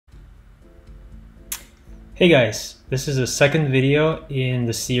Hey guys, this is the second video in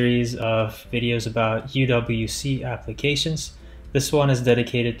the series of videos about UWC applications. This one is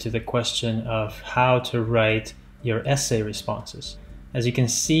dedicated to the question of how to write your essay responses. As you can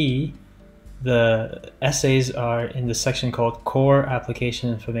see, the essays are in the section called Core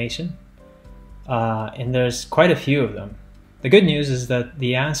Application Information, and there's quite a few of them. The good news is that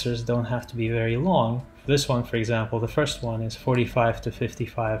the answers don't have to be very long. For this one, for example, the first one is 45 to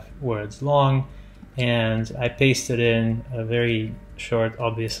 55 words long, and I pasted in a very short,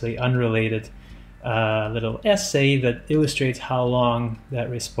 obviously unrelated little essay that illustrates how long that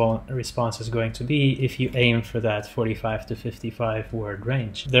response is going to be if you aim for that 45 to 55 word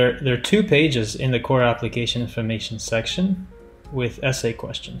range. There are 2 pages in the Core Application Information section with essay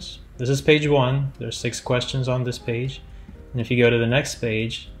questions. This is page 1. There's 6 questions on this page, and if you go to the next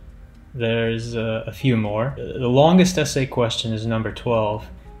page, there's a few more. The longest essay question is number 12.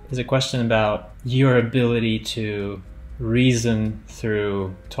 Is a question about your ability to reason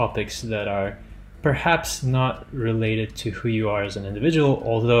through topics that are perhaps not related to who you are as an individual,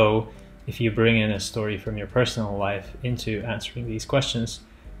 although if you bring in a story from your personal life into answering these questions,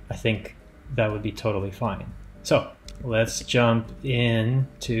 I think that would be totally fine. So let's jump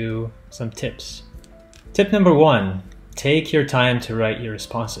into some tips. Tip number 1. Take your time to write your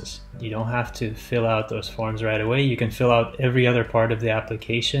responses. You don't have to fill out those forms right away. You can fill out every other part of the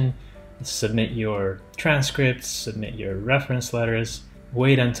application, submit your transcripts, submit your reference letters.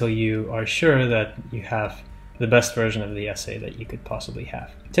 Wait until you are sure that you have the best version of the essay that you could possibly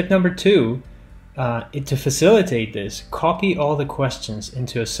have. Tip number 2, to facilitate this, copy all the questions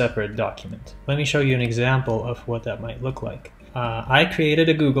into a separate document. Let me show you an example of what that might look like. I created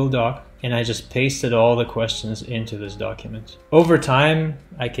a Google Doc and I just pasted all the questions into this document. Over time,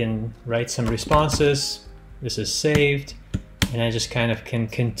 I can write some responses. This is saved, and I just kind of can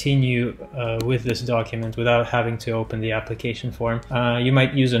continue with this document without having to open the application form. You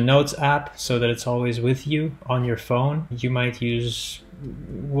might use a Notes app so that it's always with you on your phone. You might use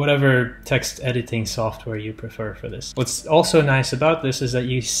whatever text editing software you prefer for this. What's also nice about this is that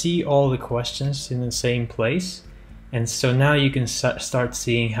you see all the questions in the same place. And so now you can start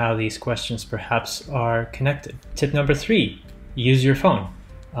seeing how these questions perhaps are connected. Tip number 3, use your phone.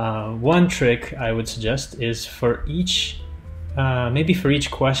 One trick I would suggest is for each, maybe for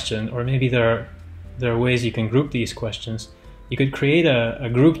each question, or maybe there are ways you can group these questions. You could create a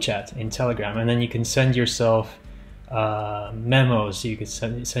group chat in Telegram, and then you can send yourself memos, you could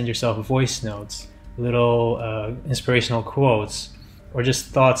send yourself voice notes, little inspirational quotes, or just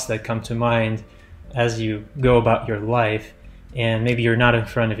thoughts that come to mind as you go about your life. And maybe you're not in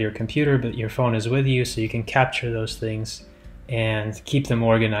front of your computer, but your phone is with you, so you can capture those things and keep them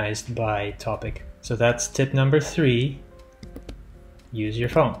organized by topic. So that's tip number 3, use your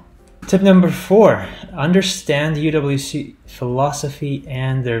phone. Tip number 4, understand UWC philosophy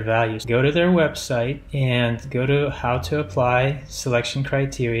and their values. Go to their website and go to how to apply selection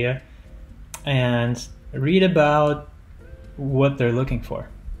criteria and read about what they're looking for.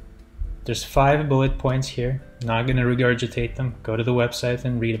 There's 5 bullet points here. I'm not going to regurgitate them. Go to the website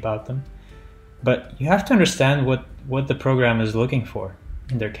and read about them. But you have to understand what the program is looking for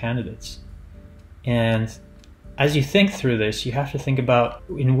in their candidates. And as you think through this, you have to think about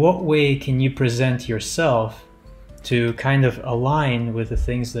in what way can you present yourself to kind of align with the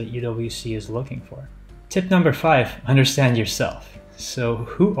things that UWC is looking for. Tip number 5, understand yourself. So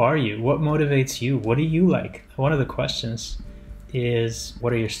who are you? What motivates you? What do you like? One of the questions is,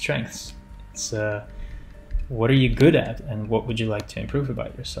 what are your strengths? It's what are you good at, and what would you like to improve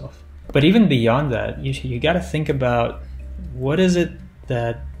about yourself? But even beyond that, you got to think about, what is it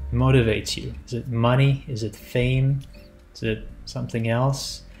that motivates you? Is it money? Is it fame? Is it something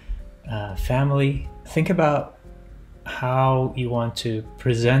else? Family? Think about how you want to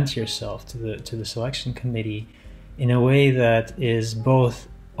present yourself to the selection committee in a way that is both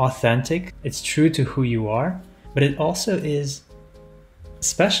authentic, it's true to who you are, but it also is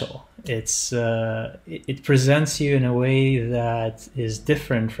special. It presents you in a way that is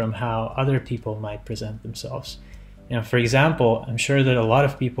different from how other people might present themselves. You know, for example, I'm sure that a lot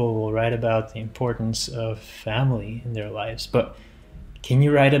of people will write about the importance of family in their lives, but can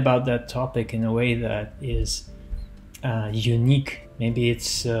you write about that topic in a way that is unique? Maybe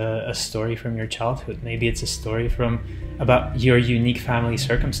it's a story from your childhood. Maybe it's a story about your unique family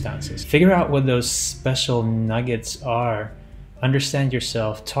circumstances. Figure out what those special nuggets are. Understand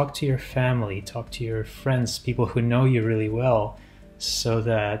yourself, talk to your family, talk to your friends, people who know you really well, so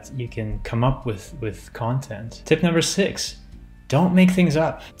that you can come up with content. Tip number 6, don't make things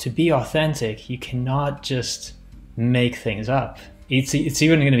up. To be authentic, you cannot just make things up. It's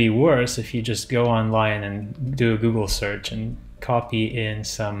even going to be worse if you just go online and do a Google search and copy in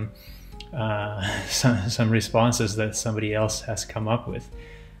some responses that somebody else has come up with.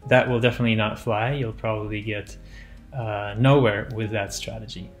 That will definitely not fly. You'll probably get nowhere with that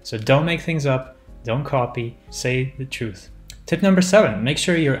strategy. So don't make things up, don't copy, say the truth. Tip number 7, make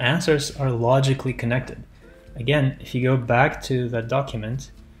sure your answers are logically connected. Again, if you go back to that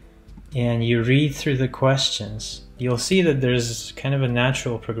document and you read through the questions, you'll see that there's kind of a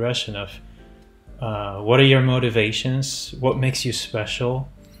natural progression of what are your motivations, what makes you special,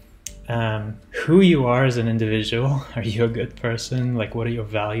 who you are as an individual. Are you a good person? Like, what are your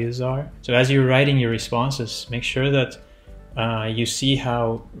values are? So as you're writing your responses, make sure that you see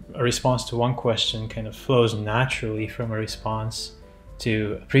how a response to one question kind of flows naturally from a response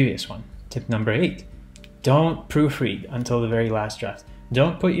to a previous one. Tip number 8, don't proofread until the very last draft.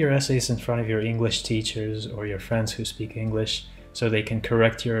 Don't put your essays in front of your English teachers or your friends who speak English so they can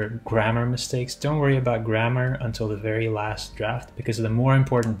correct your grammar mistakes. Don't worry about grammar until the very last draft, because the more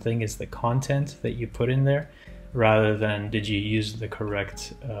important thing is the content that you put in there, rather than did you use the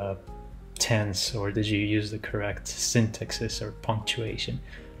correct tense or did you use the correct syntaxes or punctuation.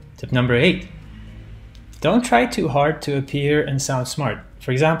 Tip number 8, don't try too hard to appear and sound smart.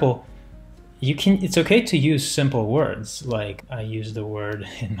 For example, it's okay to use simple words, like I used the word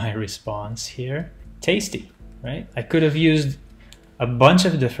in my response here, tasty, right? I could have used a bunch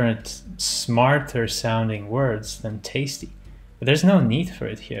of different smarter sounding words than tasty, but there's no need for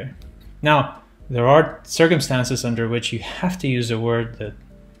it here. Now, there are circumstances under which you have to use a word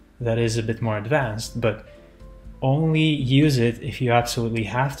that is a bit more advanced, but only use it if you absolutely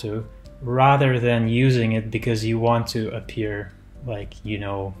have to, rather than using it because you want to appear like you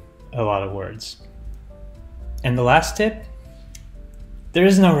know a lot of words. And the last tip, there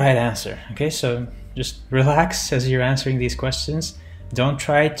is no right answer, okay? So just relax as you're answering these questions. Don't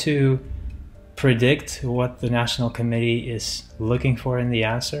try to predict what the National Committee is looking for in the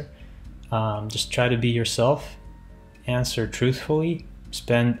answer. Just try to be yourself, answer truthfully,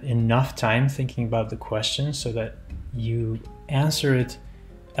 spend enough time thinking about the question so that you answer it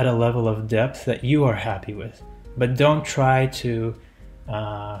at a level of depth that you are happy with. But don't try to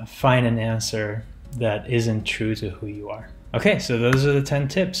find an answer that isn't true to who you are. Okay, so those are the 10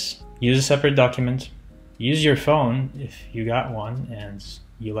 tips. Use a separate document. Use your phone if you got one and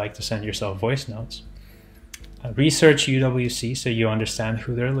you like to send yourself voice notes. Research UWC so you understand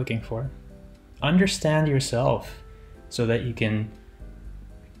who they're looking for. Understand yourself so that you can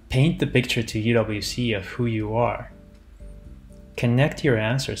paint the picture to UWC of who you are. Connect your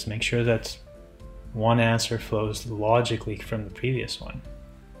answers. Make sure that one answer flows logically from the previous one.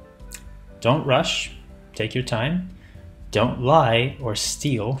 Don't rush. Take your time. Don't lie or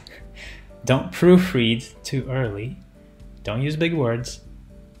steal. Don't proofread too early. Don't use big words.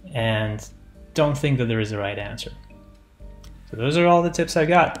 And don't think that there is a right answer. So those are all the tips I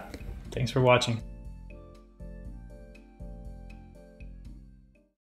got. Thanks for watching.